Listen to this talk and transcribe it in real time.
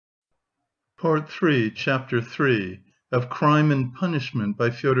Part 3, Chapter 3 of Crime and Punishment by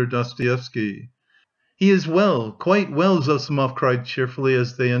Fyodor Dostoevsky. "He is well, quite well," Zossimov cried cheerfully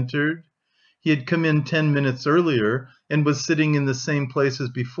as they entered. He had come in 10 minutes earlier and was sitting in the same place as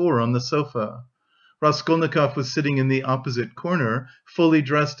before on the sofa. Raskolnikov was sitting in the opposite corner, fully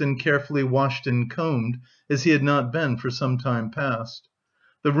dressed and carefully washed and combed, as he had not been for some time past.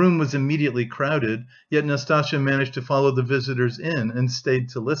 The room was immediately crowded, yet Nastasya managed to follow the visitors in and stayed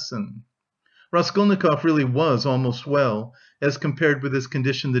to listen. Raskolnikov really was almost well, as compared with his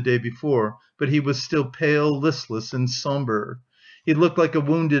condition the day before, but he was still pale, listless, and sombre. He looked like a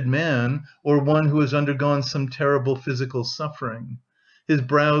wounded man, or one who has undergone some terrible physical suffering. His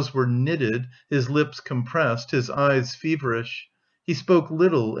brows were knitted, his lips compressed, his eyes feverish. He spoke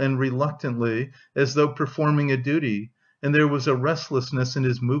little and reluctantly, as though performing a duty, and there was a restlessness in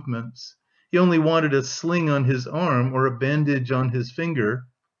his movements. He only wanted a sling on his arm or a bandage on his finger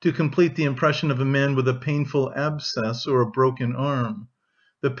to complete the impression of a man with a painful abscess or a broken arm.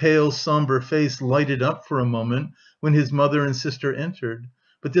 The pale, sombre face lighted up for a moment when his mother and sister entered,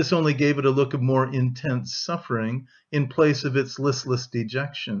 but this only gave it a look of more intense suffering in place of its listless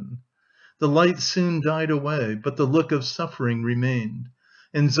dejection. The light soon died away, but the look of suffering remained,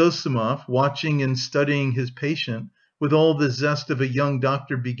 and Zossimov, watching and studying his patient with all the zest of a young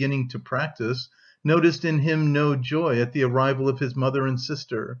doctor beginning to practice, noticed in him no joy at the arrival of his mother and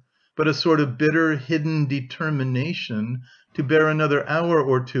sister, but a sort of bitter, hidden determination to bear another hour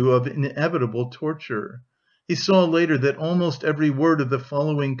or two of inevitable torture. He saw later that almost every word of the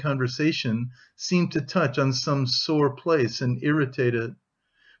following conversation seemed to touch on some sore place and irritate it.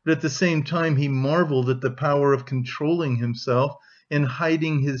 But at the same time he marvelled at the power of controlling himself and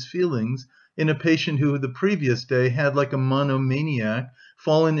hiding his feelings in a patient who the previous day had, like a monomaniac,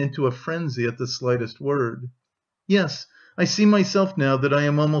 fallen into a frenzy at the slightest word. "Yes, I see myself now that I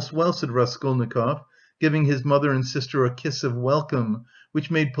am almost well," said Raskolnikov, giving his mother and sister a kiss of welcome, which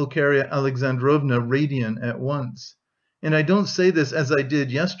made Pulcheria Alexandrovna radiant at once. "And I don't say this as I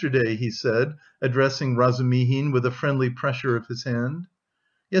did yesterday," he said, addressing Razumihin with a friendly pressure of his hand.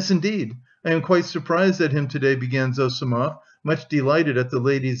 "Yes, indeed, I am quite surprised at him to-day," began Zossimov, much delighted at the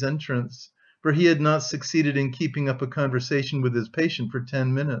lady's entrance, for he had not succeeded in keeping up a conversation with his patient for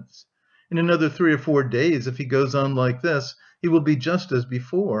 10 minutes. "In another 3 or 4 days, if he goes on like this, he will be just as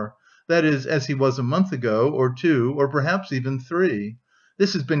before, that is, as he was a month ago, or 2, or perhaps even 3.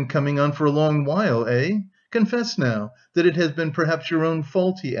 This has been coming on for a long while, eh? Confess now that it has been perhaps your own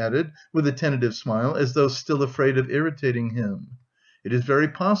fault," he added, with a tentative smile, as though still afraid of irritating him. "It is very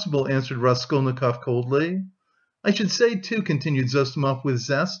possible," answered Raskolnikov coldly. "I should say, too," continued Zossimov with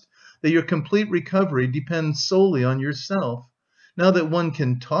zest, "that your complete recovery depends solely on yourself. Now that one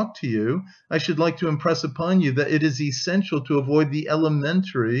can talk to you, I should like to impress upon you that it is essential to avoid the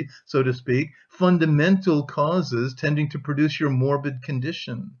elementary, so to speak, fundamental causes tending to produce your morbid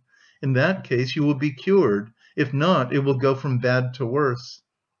condition. In that case you will be cured, if not, it will go from bad to worse.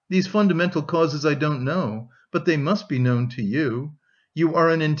 These fundamental causes I don't know, but they must be known to you. You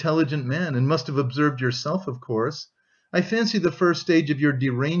are an intelligent man and must have observed yourself, of course. I fancy the first stage of your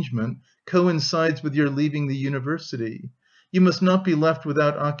derangement coincides with your leaving the university. You must not be left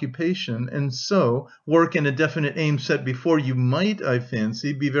without occupation, and so work and a definite aim set before you might, I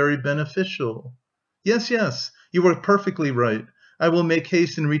fancy, be very beneficial." "Yes, yes, you are perfectly right. I will make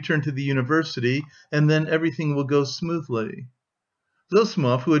haste and return to the university, and then everything will go smoothly."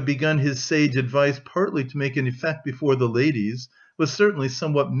 Zossimov, who had begun his sage advice partly to make an effect before the ladies, was certainly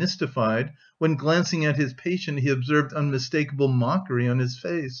somewhat mystified when, glancing at his patient, he observed unmistakable mockery on his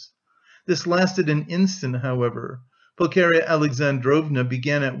face. This lasted an instant, however. Pulcheria Alexandrovna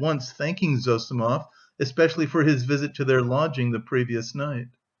began at once thanking Zossimov, especially for his visit to their lodging the previous night.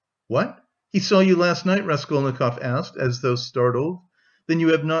 "What? He saw you last night?" Raskolnikov asked, as though startled. "Then you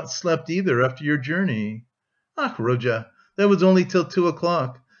have not slept either after your journey?" "Ach, Rodya, that was only till 2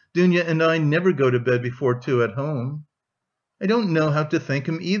 o'clock. Dounia and I never go to bed before 2 at home." "I don't know how to thank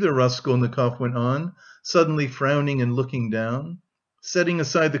him either," Raskolnikov went on, suddenly frowning and looking down. "Setting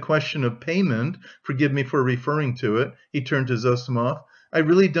aside the question of payment, forgive me for referring to it," he turned to Zossimov, "I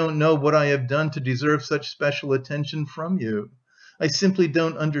really don't know what I have done to deserve such special attention from you. I simply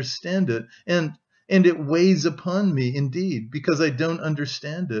don't understand it, and it weighs upon me, indeed, because I don't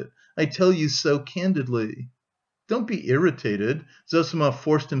understand it. I tell you so candidly." "Don't be irritated." Zossimov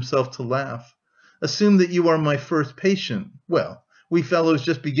forced himself to laugh. "Assume that you are my first patient. Well, we fellows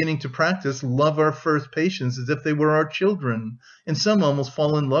just beginning to practice love our first patients as if they were our children, and some almost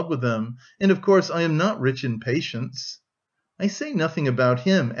fall in love with them, and of course I am not rich in patience." "I say nothing about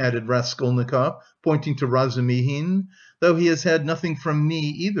him," added Raskolnikov, pointing to Razumihin, "though he has had nothing from me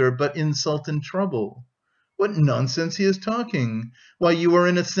either but insult and trouble." "What nonsense he is talking! Why, you are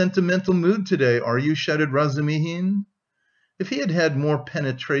in a sentimental mood to day, are you?" shouted Razumihin. If he had had more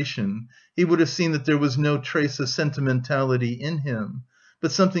penetration, he would have seen that there was no trace of sentimentality in him,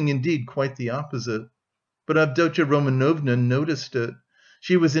 but something indeed quite the opposite. But Avdotya Romanovna noticed it.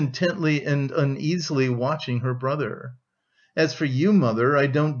 She was intently and uneasily watching her brother. "As for you, mother, I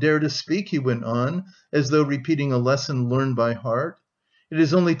don't dare to speak," he went on, as though repeating a lesson learned by heart. "It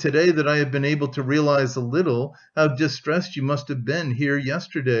is only to day that I have been able to realise a little how distressed you must have been here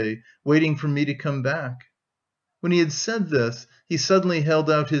yesterday, waiting for me to come back." When he had said this, he suddenly held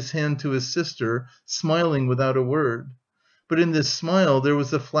out his hand to his sister, smiling without a word. But in this smile there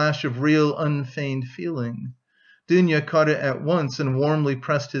was a flash of real unfeigned feeling. Dounia caught it at once and warmly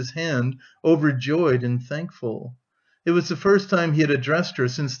pressed his hand, overjoyed and thankful. It was the first time he had addressed her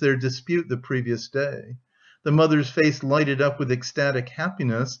since their dispute the previous day. The mother's face lighted up with ecstatic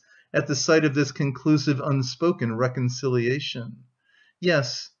happiness at the sight of this conclusive unspoken reconciliation.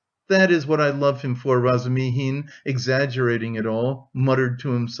 "Yes, that is what I love him for," Razumihin, exaggerating it all, muttered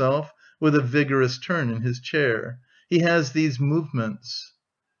to himself, with a vigorous turn in his chair. "He has these movements."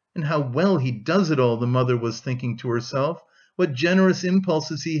 "And how well he does it all," the mother was thinking to herself. "What generous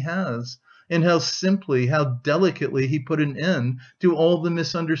impulses he has, and how simply, how delicately he put an end to all the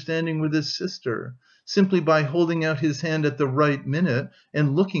misunderstanding with his sister, simply by holding out his hand at the right minute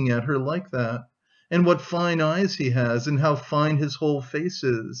and looking at her like that. And what fine eyes he has, and how fine his whole face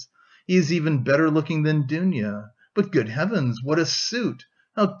is. He is even better looking than Dounia. But good heavens, what a suit!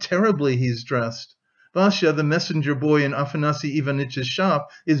 How terribly he's dressed! Vassya, the messenger boy in Afanasy Ivanitch's shop,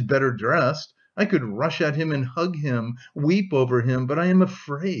 is better dressed. I could rush at him and hug him, weep over him, but I am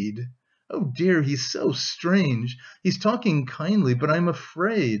afraid. Oh dear, he's so strange. He's talking kindly, but I'm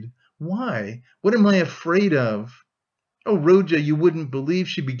afraid. Why? What am I afraid of?" "Oh, Rodya, you wouldn't believe,"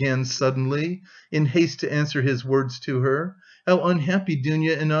 she began suddenly, in haste to answer his words to her, "how unhappy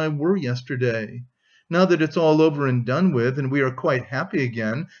Dounia and I were yesterday. Now that it's all over and done with, and we are quite happy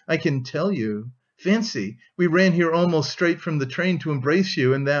again, I can tell you. Fancy, we ran here almost straight from the train to embrace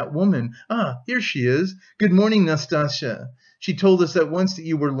you, and that woman ah, here she is! Good morning, Nastasya. She told us at once that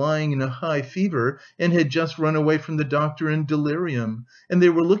you were lying in a high fever and had just run away from the doctor in delirium, and they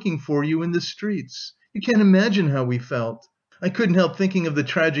were looking for you in the streets. You can't imagine how we felt. I couldn't help thinking of the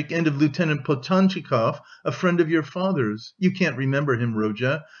tragic end of Lieutenant Potanchikov, a friend of your father's you can't remember him,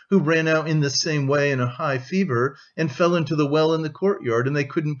 Rodya, who ran out in the same way in a high fever and fell into the well in the courtyard, and they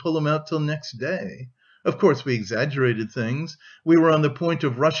couldn't pull him out till next day. Of course we exaggerated things. We were on the point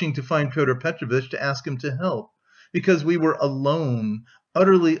of rushing to find Pyotr Petrovitch to ask him to help. Because we were alone,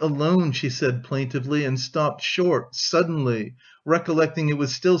 utterly alone," she said plaintively, and stopped short, suddenly, recollecting it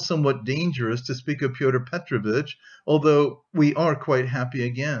was still somewhat dangerous to speak of Pyotr Petrovitch, although "we are quite happy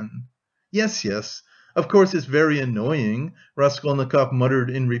again." "Yes, yes, of course it's very annoying," Raskolnikov muttered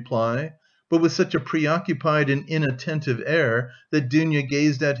in reply, but with such a preoccupied and inattentive air that Dounia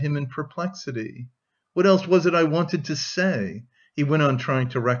gazed at him in perplexity. "What else was it I wanted to say?" he went on trying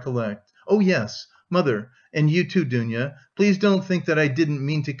to recollect. "Oh yes, mother, and you too, Dounia, please don't think that I didn't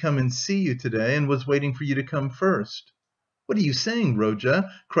mean to come and see you to day and was waiting for you to come first." "What are you saying, Rodya?"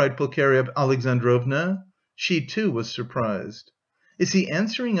 cried Pulcheria Alexandrovna. She too was surprised. "Is he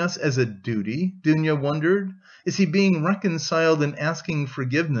answering us as a duty?" Dounia wondered. "Is he being reconciled and asking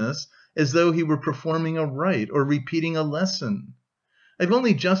forgiveness as though he were performing a rite or repeating a lesson?" "I've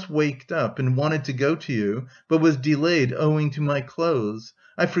only just waked up and wanted to go to you, but was delayed owing to my clothes.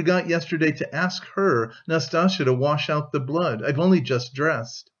 I forgot yesterday to ask her, Nastasya, to wash out the blood. I've only just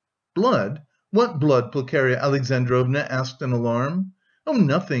dressed." "Blood? What blood?" Pulcheria Alexandrovna asked in alarm. "Oh,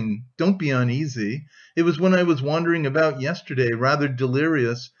 nothing, don't be uneasy. It was when I was wandering about yesterday, rather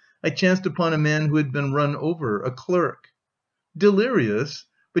delirious, I chanced upon a man who had been run over, a clerk." "Delirious?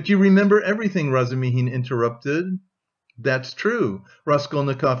 But you remember everything," Razumihin interrupted. "That's true,"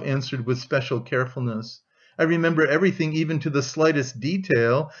 Raskolnikov answered with special carefulness. "I remember everything even to the slightest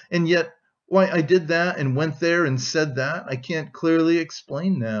detail, and yet... why, I did that and went there and said that, I can't clearly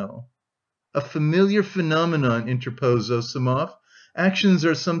explain now." "A familiar phenomenon," interposed Zossimov. "Actions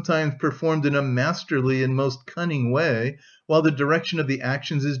are sometimes performed in a masterly and most cunning way, while the direction of the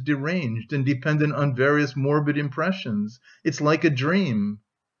actions is deranged and dependent on various morbid impressions. It's like a dream."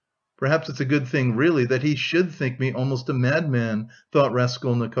 "Perhaps it's a good thing really that he should think me almost a madman," thought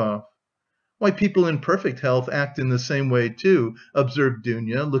Raskolnikov. "Why, people in perfect health act in the same way too," observed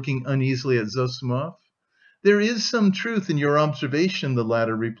Dounia, looking uneasily at Zossimov. "There is some truth in your observation," the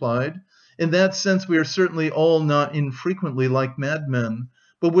latter replied. In that sense we are certainly all not infrequently like madmen,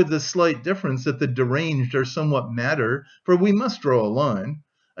 but with the slight difference that the deranged are somewhat madder, for we must draw a line.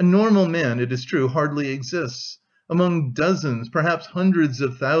 A normal man, it is true, hardly exists. Among dozens, perhaps hundreds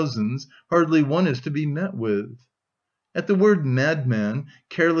of thousands, hardly one is to be met with. At the word madman,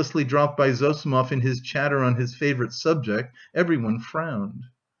 carelessly dropped by Zossimov in his chatter on his favourite subject, everyone frowned.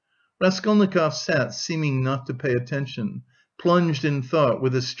 Raskolnikov sat seeming not to pay attention, plunged in thought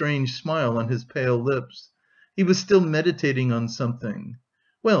with a strange smile on his pale lips. He was still meditating on something.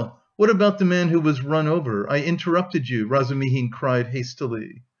 "Well, what about the man who was run over? I interrupted you," Razumihin cried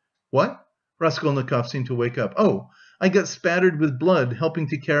hastily. "What?" Raskolnikov seemed to wake up. "Oh, I got spattered with blood helping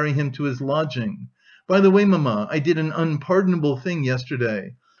to carry him to his lodging. By the way, mamma, I did an unpardonable thing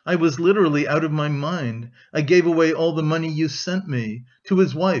yesterday. I was literally out of my mind. I gave away all the money you sent me. To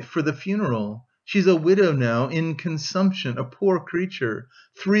his wife, for the funeral. She's a widow now, in consumption, a poor creature.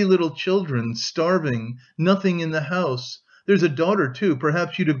 3 little children, starving, nothing in the house. There's a daughter too,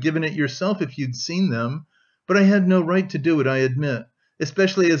 perhaps you'd have given it yourself if you'd seen them. But I had no right to do it, I admit,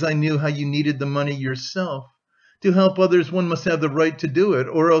 especially as I knew how you needed the money yourself. To help others one must have the right to do it,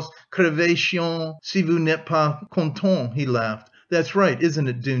 or else crevez chien si vous n'êtes pas content," he laughed. "That's right, isn't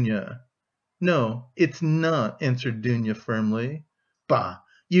it, Dounia?" "No, it's not," answered Dounia firmly. "Bah!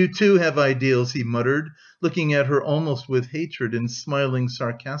 You too have ideals," he muttered, looking at her almost with hatred and smiling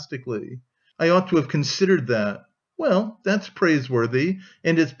sarcastically. "I ought to have considered that. Well, that's praiseworthy,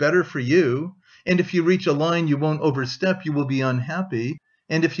 and it's better for you. And if you reach a line you won't overstep, you will be unhappy,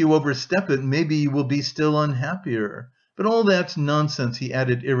 and if you overstep it, maybe you will be still unhappier. But all that's nonsense," he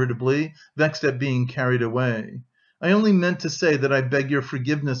added irritably, vexed at being carried away. "I only meant to say that I beg your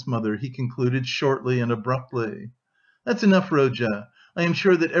forgiveness, mother," he concluded shortly and abruptly. "That's enough, Rodya. I am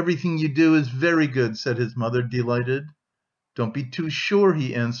sure that everything you do is very good," said his mother, delighted. "Don't be too sure,"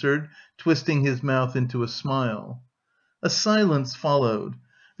 he answered, twisting his mouth into a smile. A silence followed.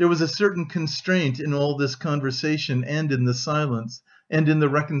 There was a certain constraint in all this conversation and in the silence, and in the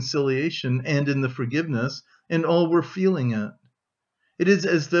reconciliation, and in the forgiveness, and all were feeling it. "It is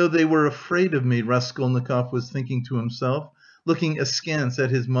as though they were afraid of me," Raskolnikov was thinking to himself, looking askance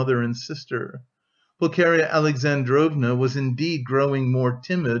at his mother and sister. Pulcheria Alexandrovna was indeed growing more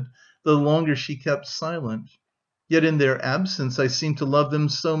timid the longer she kept silent. "Yet in their absence I seem to love them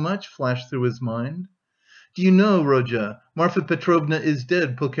so much," flashed through his mind. "Do you know, Rodya, Marfa Petrovna is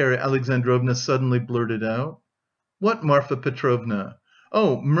dead," Pulcheria Alexandrovna suddenly blurted out. "What Marfa Petrovna?"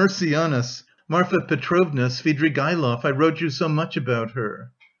 "Oh, mercy on us! Marfa Petrovna Svidrigaïlov. I wrote you so much about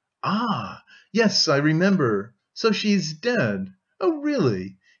her." "Ah! Yes, I remember. So she's dead? Oh,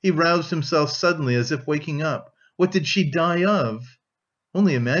 really?" He roused himself suddenly as if waking up. "What did she die of?"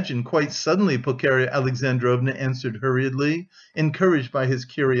 "Only imagine, quite suddenly," Pulcheria Alexandrovna answered hurriedly, encouraged by his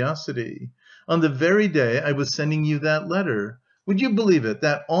curiosity. "On the very day I was sending you that letter. Would you believe it,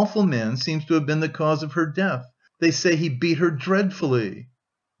 that awful man seems to have been the cause of her death. They say he beat her dreadfully."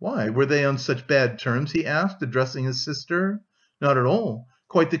 "Why, were they on such bad terms?" he asked, addressing his sister. "Not at all.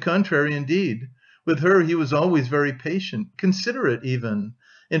 Quite the contrary indeed. With her he was always very patient, considerate even.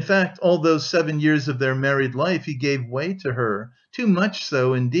 In fact, all those 7 years of their married life he gave way to her, too much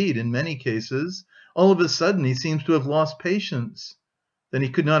so, indeed, in many cases. All of a sudden he seems to have lost patience." "Then he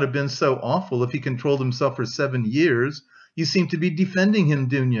could not have been so awful if he controlled himself for 7 years. You seem to be defending him,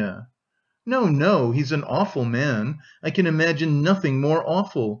 Dounia." "No, no, he's an awful man. I can imagine nothing more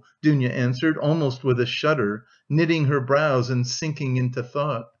awful," Dounia answered, almost with a shudder, knitting her brows and sinking into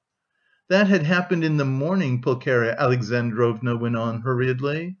thought. "That had happened in the morning," Pulcheria Alexandrovna went on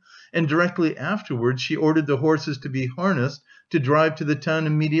hurriedly, "and directly afterwards she ordered the horses to be harnessed to drive to the town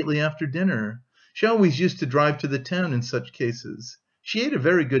immediately after dinner. She always used to drive to the town in such cases. She ate a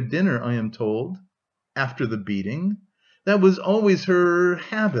very good dinner, I am told." "After the beating?" "That was always her...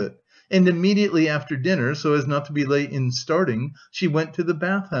 habit. And immediately after dinner, so as not to be late in starting, she went to the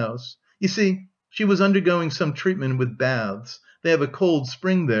bath house. You see, she was undergoing some treatment with baths. They have a cold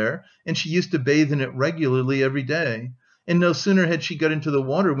spring there, and she used to bathe in it regularly every day. And no sooner had she got into the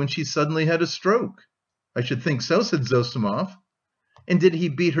water when she suddenly had a stroke." "I should think so," said Zossimov. "And did he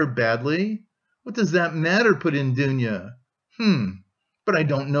beat her badly?" "What does that matter?" put in Dounia. "Hm! But I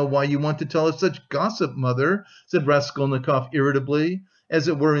don't know why you want to tell us such gossip, mother," said Raskolnikov irritably, as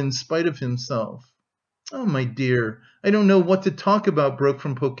it were in spite of himself. "Oh, my dear, I don't know what to talk about," broke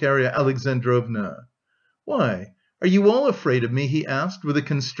from Pulcheria Alexandrovna. "Why, are you all afraid of me?" he asked, with a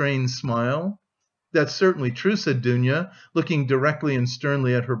constrained smile. "That's certainly true," said Dounia, looking directly and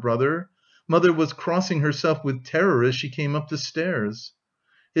sternly at her brother. "Mother was crossing herself with terror as she came up the stairs."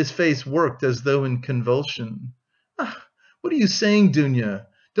 His face worked as though in convulsion. "Ach, what are you saying, Dounia?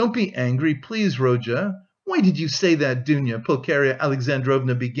 Don't be angry, please, Rodya." "Why did you say that, Dounia?" Pulcheria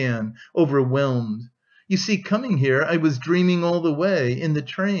Alexandrovna began, overwhelmed. "You see, coming here, I was dreaming all the way, in the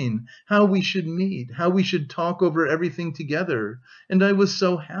train, how we should meet, how we should talk over everything together, and I was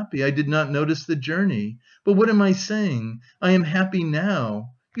so happy I did not notice the journey. But what am I saying? I am happy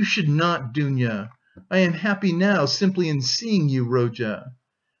now. You should not, Dounia. I am happy now simply in seeing you, Rodya."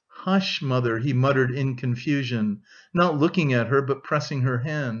 "Hush, mother," he muttered in confusion, not looking at her but pressing her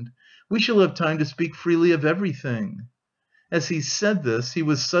hand. "We shall have time to speak freely of everything." As he said this he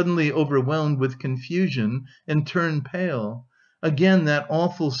was suddenly overwhelmed with confusion and turned pale. Again that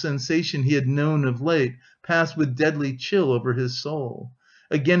awful sensation he had known of late passed with deadly chill over his soul.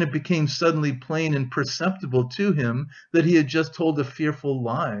 Again it became suddenly plain and perceptible to him that he had just told a fearful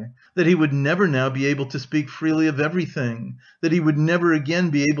lie, that he would never now be able to speak freely of everything, that he would never again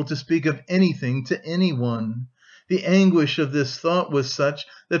be able to speak of anything to anyone. The anguish of this thought was such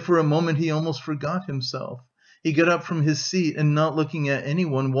that for a moment he almost forgot himself. He got up from his seat and not looking at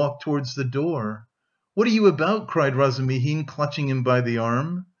anyone walked towards the door. "What are you about?" cried Razumihin, clutching him by the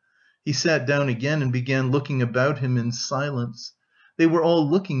arm. He sat down again and began looking about him in silence. They were all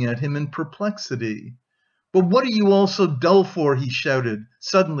looking at him in perplexity. "But what are you all so dull for?" he shouted,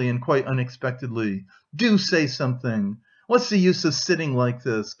 suddenly and quite unexpectedly. "Do say something! What's the use of sitting like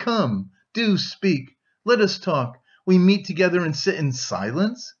this? Come, do speak! Let us talk! We meet together and sit in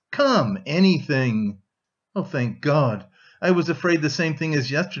silence? Come, anything!" "Oh, thank God! I was afraid the same thing as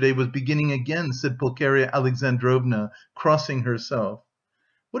yesterday was beginning again," said Pulcheria Alexandrovna, crossing herself.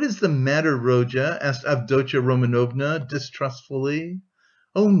 "What is the matter, Rodya?" asked Avdotya Romanovna, distrustfully.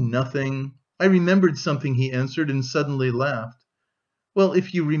 "Oh, nothing. I remembered something," he answered, and suddenly laughed. "Well,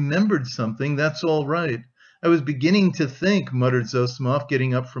 if you remembered something, that's all right. I was beginning to think," muttered Zossimov,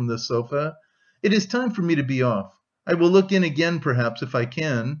 getting up from the sofa. "It is time for me to be off. I will look in again, perhaps, if I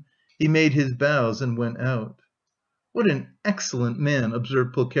can." He made his bows and went out. "What an excellent man!"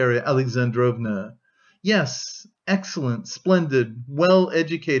 observed Pulcheria Alexandrovna. "Yes, excellent, splendid, well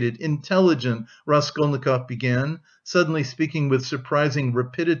educated, intelligent," Raskolnikov began, suddenly speaking with surprising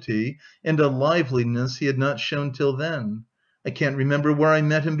rapidity and a liveliness he had not shown till then. "I can't remember where I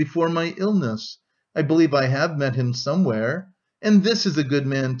met him before my illness. I believe I have met him somewhere. And this is a good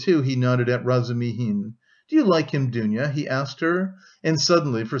man too," he nodded at Razumihin. "Do you like him, Dounia?" he asked her, and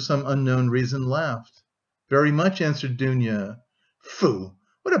suddenly, for some unknown reason, laughed. "Very much," answered Dounia. "Foo!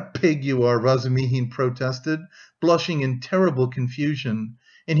 What a pig you are!" Razumihin protested, blushing in terrible confusion,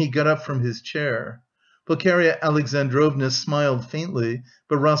 and he got up from his chair. Pulcheria Alexandrovna smiled faintly,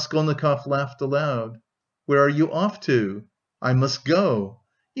 but Raskolnikov laughed aloud. "Where are you off to?" "I must go."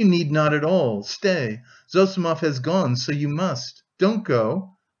 "You need not at all. Stay. Zossimov has gone, so you must. Don't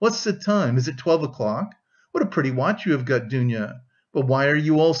go. What's the time? Is it 12 o'clock? What a pretty watch you have got, Dounia. But why are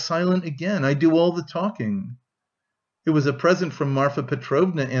you all silent again? I do all the talking." "It was a present from Marfa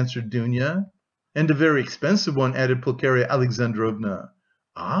Petrovna," answered Dounia. "And a very expensive one," added Pulcheria Alexandrovna.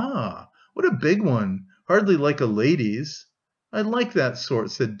 "Ah! What a big one! Hardly like a lady's." "I like that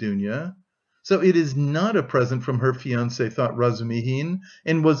sort," said Dounia. "So it is not a present from her fiancé," thought Razumihin,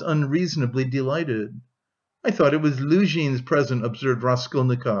 and was unreasonably delighted. "I thought it was Luzhin's present," observed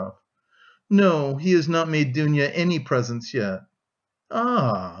Raskolnikov. "No, he has not made Dounia any presents yet."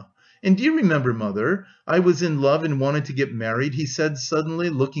 "Ah! And do you remember, mother, I was in love and wanted to get married," he said suddenly,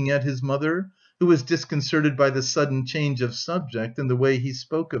 looking at his mother, who was disconcerted by the sudden change of subject and the way he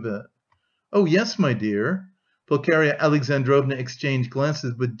spoke of it. "Oh, yes, my dear." Pulcheria Alexandrovna exchanged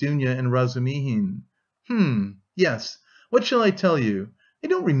glances with Dounia and Razumihin. Yes. What shall I tell you? I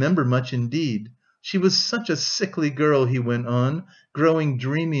don't remember much indeed. She was such a sickly girl," he went on, growing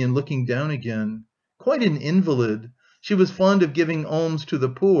dreamy and looking down again. "Quite an invalid. She was fond of giving alms to the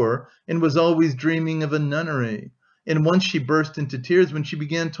poor and was always dreaming of a nunnery, and once she burst into tears when she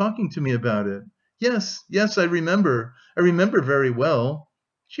began talking to me about it. Yes, yes, I remember very well.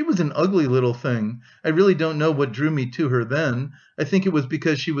 She was an ugly little thing. I really don't know what drew me to her then. I think it was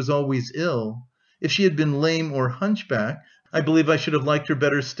because she was always ill. If she had been lame or hunchback, I believe I should have liked her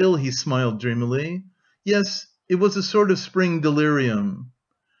better still," he smiled dreamily. "Yes, it was a sort of spring delirium."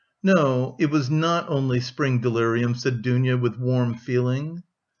 "No, it was not only spring delirium," said Dounia with warm feeling.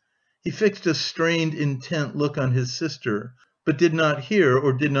 He fixed a strained, intent look on his sister, but did not hear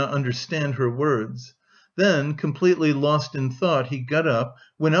or did not understand her words. Then, completely lost in thought, he got up,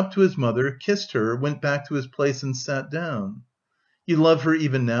 went up to his mother, kissed her, went back to his place and sat down. "You love her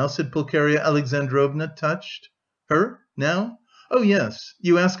even now?" said Pulcheria Alexandrovna, touched. "Her? Now? Oh, yes.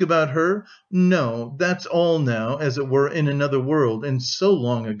 You ask about her? No, that's all now, as it were, in another world, and so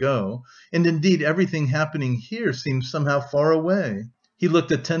long ago, and indeed everything happening here seems somehow far away." He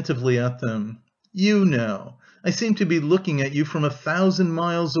looked attentively at them. "You now. I seem to be looking at you from 1,000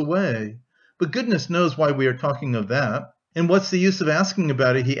 miles away. But goodness knows why we are talking of that. And what's the use of asking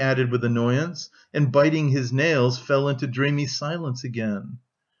about it?" he added with annoyance, and biting his nails, fell into dreamy silence again.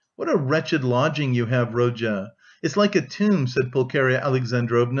 "What a wretched lodging you have, Rodya! It's like a tomb," said Pulcheria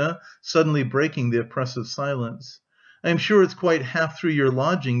Alexandrovna, suddenly breaking the oppressive silence. "I am sure it's quite half through your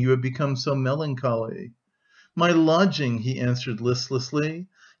lodging you have become so melancholy." "My lodging," he answered listlessly.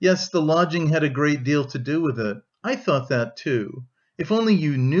 "Yes, the lodging had a great deal to do with it. I thought that too. If only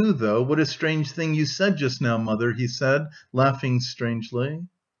you knew, though, what a strange thing you said just now, mother," he said, laughing strangely.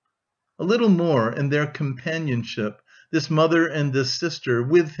 A little more, and their companionship, this mother and this sister,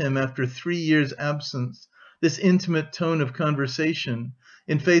 with him after 3 years' absence, this intimate tone of conversation,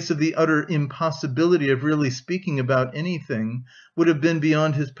 in face of the utter impossibility of really speaking about anything, would have been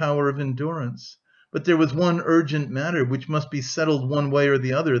beyond his power of endurance. But there was one urgent matter which must be settled one way or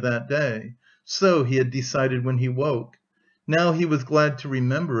the other that day. So he had decided when he woke. Now he was glad to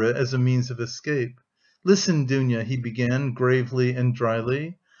remember it as a means of escape. "Listen, Dounia," he began, gravely and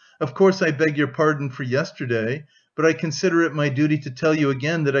dryly. "Of course I beg your pardon for yesterday, but I consider it my duty to tell you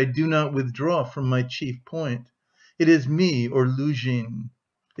again that I do not withdraw from my chief point. It is me or Luzhin.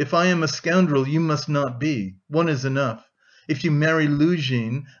 If I am a scoundrel, you must not be. One is enough. If you marry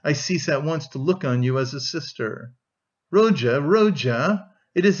Luzhin, I cease at once to look on you as a sister." "Rodya, Rodya!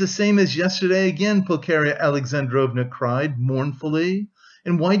 It is the same as yesterday again!" Pulcheria Alexandrovna cried, mournfully.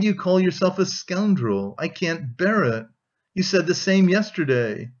 "And why do you call yourself a scoundrel? I can't bear it! You said the same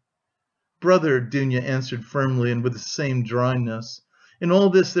yesterday." "Brother," Dounia answered firmly and with the same dryness, "in all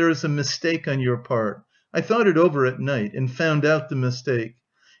this there is a mistake on your part. I thought it over at night, and found out the mistake.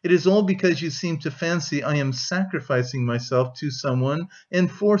 It is all because you seem to fancy I am sacrificing myself to someone and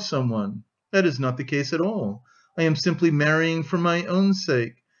for someone. That is not the case at all. I am simply marrying for my own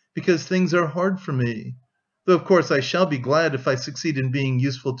sake, because things are hard for me. Though of course I shall be glad if I succeed in being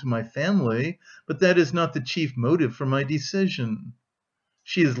useful to my family, but that is not the chief motive for my decision."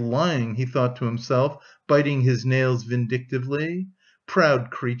 "She is lying," he thought to himself, biting his nails vindictively.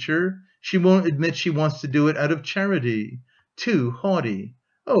 "Proud creature! She won't admit she wants to do it out of charity. Too haughty!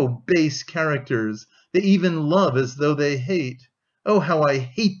 Oh, base characters! They even love as though they hate. Oh, how I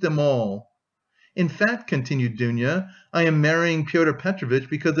hate them all!" "In fact," continued Dounia, "I am marrying Pyotr Petrovitch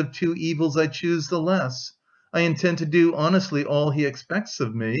because of two evils I choose the less. I intend to do honestly all he expects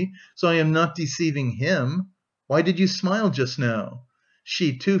of me, so I am not deceiving him. Why did you smile just now?"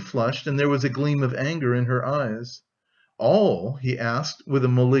 She too flushed, and there was a gleam of anger in her eyes. "All?" he asked with a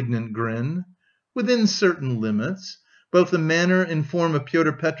malignant grin. "Within certain limits. Both the manner and form of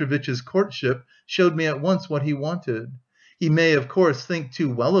Pyotr Petrovitch's courtship showed me at once what he wanted. He may, of course, think too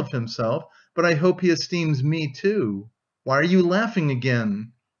well of himself, but I hope he esteems me too. Why are you laughing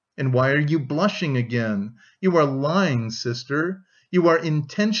again? And why are you blushing again? You are lying, sister. You are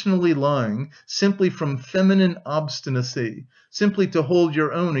intentionally lying, simply from feminine obstinacy, simply to hold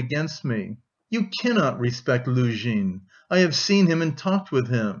your own against me. You cannot respect Luzhin. I have seen him and talked with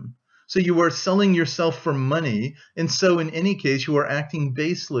him. So you are selling yourself for money, and so in any case you are acting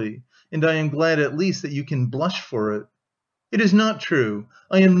basely, and I am glad at least that you can blush for it." "It is not true.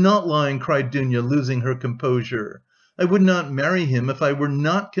 I am not lying," cried Dounia, losing her composure. "I would not marry him if I were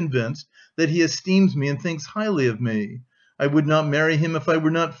not convinced that he esteems me and thinks highly of me. I would not marry him if I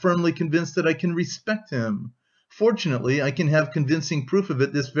were not firmly convinced that I can respect him. Fortunately, I can have convincing proof of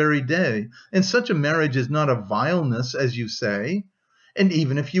it this very day, and such a marriage is not a vileness, as you say. And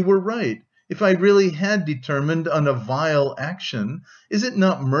even if you were right, if I really had determined on a vile action, is it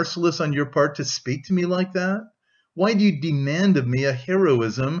not merciless on your part to speak to me like that? Why do you demand of me a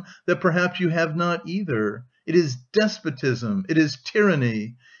heroism that perhaps you have not either? It is despotism, it is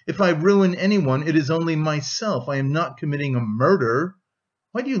tyranny. If I ruin anyone, it is only myself, I am not committing a murder.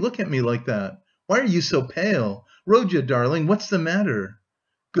 Why do you look at me like that? Why are you so pale? Rodya, darling, what's the matter?"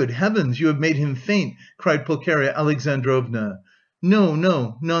 "Good heavens, you have made him faint!" cried Pulcheria Alexandrovna. "No,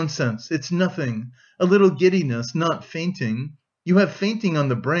 no, nonsense, it's nothing. A little giddiness, not fainting. You have fainting on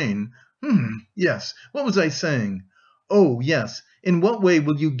the brain. Yes, what was I saying? Oh, yes, in what way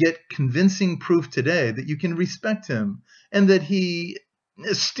will you get convincing proof to-day that you can respect him, and that he...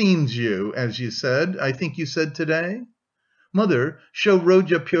 esteems you, as you said, I think you said to-day?" "Mother, show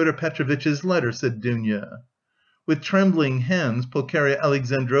Rodya Pyotr Petrovitch's letter," said Dounia. With trembling hands Pulcheria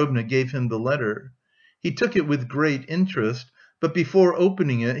Alexandrovna gave him the letter. He took it with great interest, but before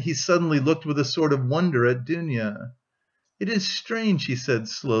opening it he suddenly looked with a sort of wonder at Dounia. "It is strange," he said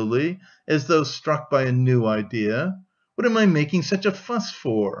slowly, as though struck by a new idea. "What am I making such a fuss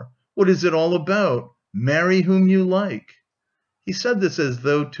for? What is it all about? Marry whom you like." He said this as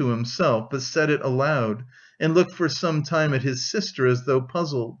though to himself, but said it aloud, and looked for some time at his sister as though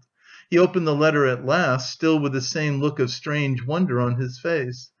puzzled. He opened the letter at last, still with the same look of strange wonder on his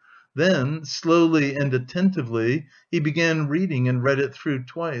face. Then, slowly and attentively, he began reading and read it through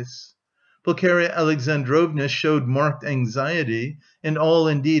twice. Pulcheria Alexandrovna showed marked anxiety, and all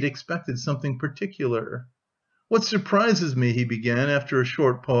indeed expected something particular. "What surprises me," he began, after a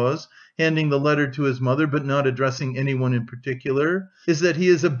short pause, handing the letter to his mother, but not addressing anyone in particular, "is that he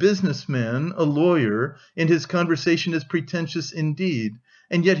is a business man, a lawyer, and his conversation is pretentious indeed,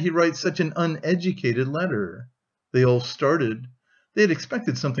 and yet he writes such an uneducated letter." They all started. They had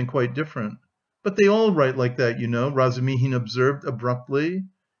expected something quite different. "But they all write like that, you know," Razumihin observed abruptly.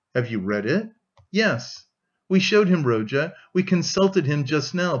 "Have you read it?" "Yes." "We showed him, Rodya, we consulted him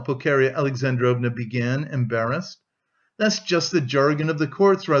just now," Pulcheria Alexandrovna began, embarrassed. "That's just the jargon of the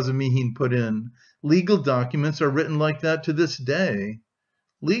courts," Razumihin put in. "Legal documents are written like that to this day."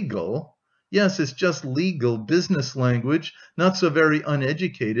 "Legal?" "Yes, it's just legal, business language, not so very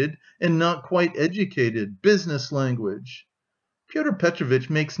uneducated, and not quite educated, business language." "Pyotr Petrovitch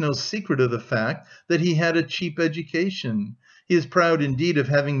makes no secret of the fact that he had a cheap education. He is proud indeed of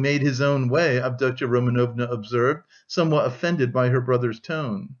having made his own way," Avdotya Romanovna observed, somewhat offended by her brother's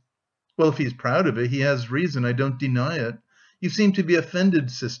tone. "Well, if he's proud of it, he has reason, I don't deny it. You seem to be offended,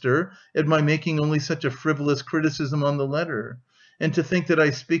 sister, at my making only such a frivolous criticism on the letter, and to think that I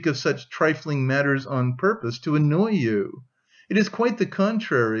speak of such trifling matters on purpose to annoy you. It is quite the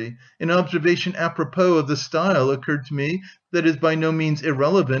contrary, an observation apropos of the style occurred to me that is by no means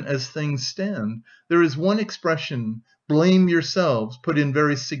irrelevant as things stand. There is one expression, 'blame yourselves,' put in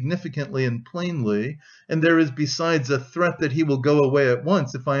very significantly and plainly, and there is besides a threat that he will go away at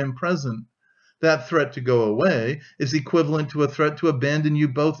once if I am present. That threat to go away is equivalent to a threat to abandon you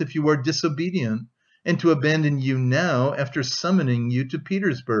both if you are disobedient, and to abandon you now after summoning you to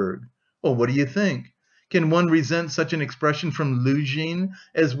Petersburg. Well, what do you think? Can one resent such an expression from Luzhin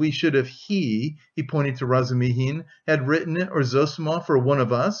as we should if he pointed to Razumihin, had written it, or Zossimov, or one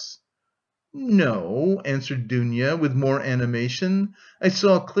of us?" "No," answered Dounia with more animation. "I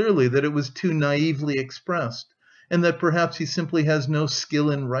saw clearly that it was too naively expressed, and that perhaps he simply has no skill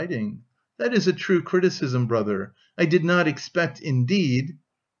in writing. That is a true criticism, brother. I did not expect, indeed...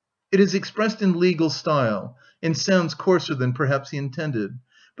 It is expressed in legal style, and sounds coarser than perhaps he intended.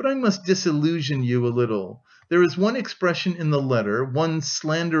 But I must disillusion you a little. There is one expression in the letter, one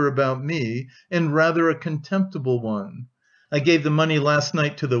slander about me, and rather a contemptible one. I gave the money last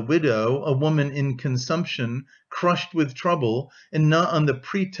night to the widow, a woman in consumption, crushed with trouble, and not on the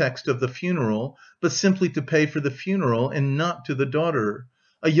pretext of the funeral, but simply to pay for the funeral, and not to the daughter,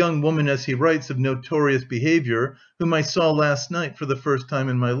 a young woman, as he writes, of notorious behaviour, whom I saw last night for the first time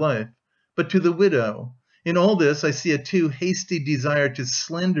in my life, but to the widow. In all this I see a too hasty desire to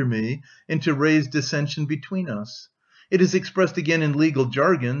slander me and to raise dissension between us. It is expressed again in legal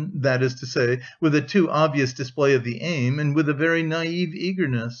jargon, that is to say, with a too obvious display of the aim, and with a very naive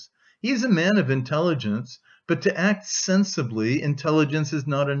eagerness. He is a man of intelligence, but to act sensibly, intelligence is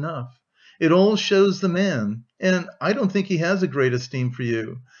not enough. It all shows the man, and I don't think he has a great esteem for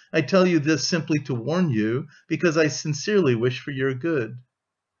you. I tell you this simply to warn you, because I sincerely wish for your good."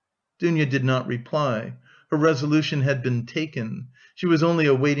 Dounia did not reply. Her resolution had been taken. She was only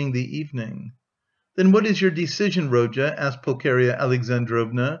awaiting the evening. "Then what is your decision, Rodya?" asked Pulcheria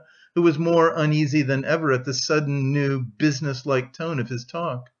Alexandrovna, who was more uneasy than ever at the sudden, new, business-like tone of his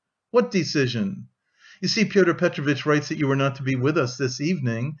talk. "What decision?" "You see, Pyotr Petrovitch writes that you are not to be with us this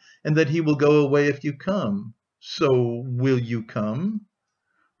evening, and that he will go away if you come. So... will you come?"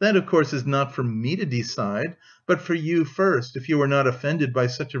 "That, of course, is not for me to decide, but for you first, if you are not offended by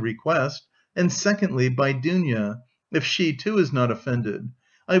such a request, and secondly, by Dounia, if she too is not offended.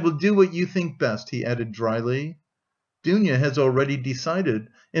 I will do what you think best," he added dryly. "Dounia has already decided,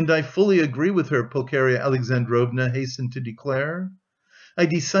 and I fully agree with her," Pulcheria Alexandrovna hastened to declare. "I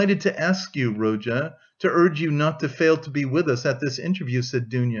decided to ask you, Rodya, to urge you not to fail to be with us at this interview," said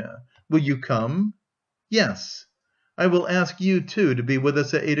Dounia. "Will you come?" "Yes." "I will ask you, too, to be with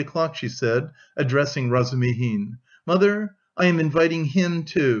us at 8 o'clock," she said, addressing Razumihin. "Mother, I am inviting him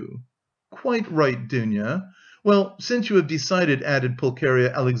too." "Quite right, Dounia. Well, since you have decided," added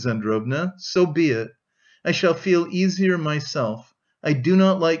Pulcheria Alexandrovna, "so be it. I shall feel easier myself. I do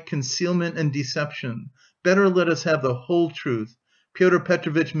not like concealment and deception. Better let us have the whole truth. Pyotr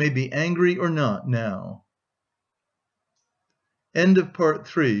Petrovitch may be angry or not now." End of Part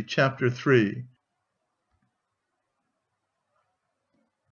 3, Chapter 3.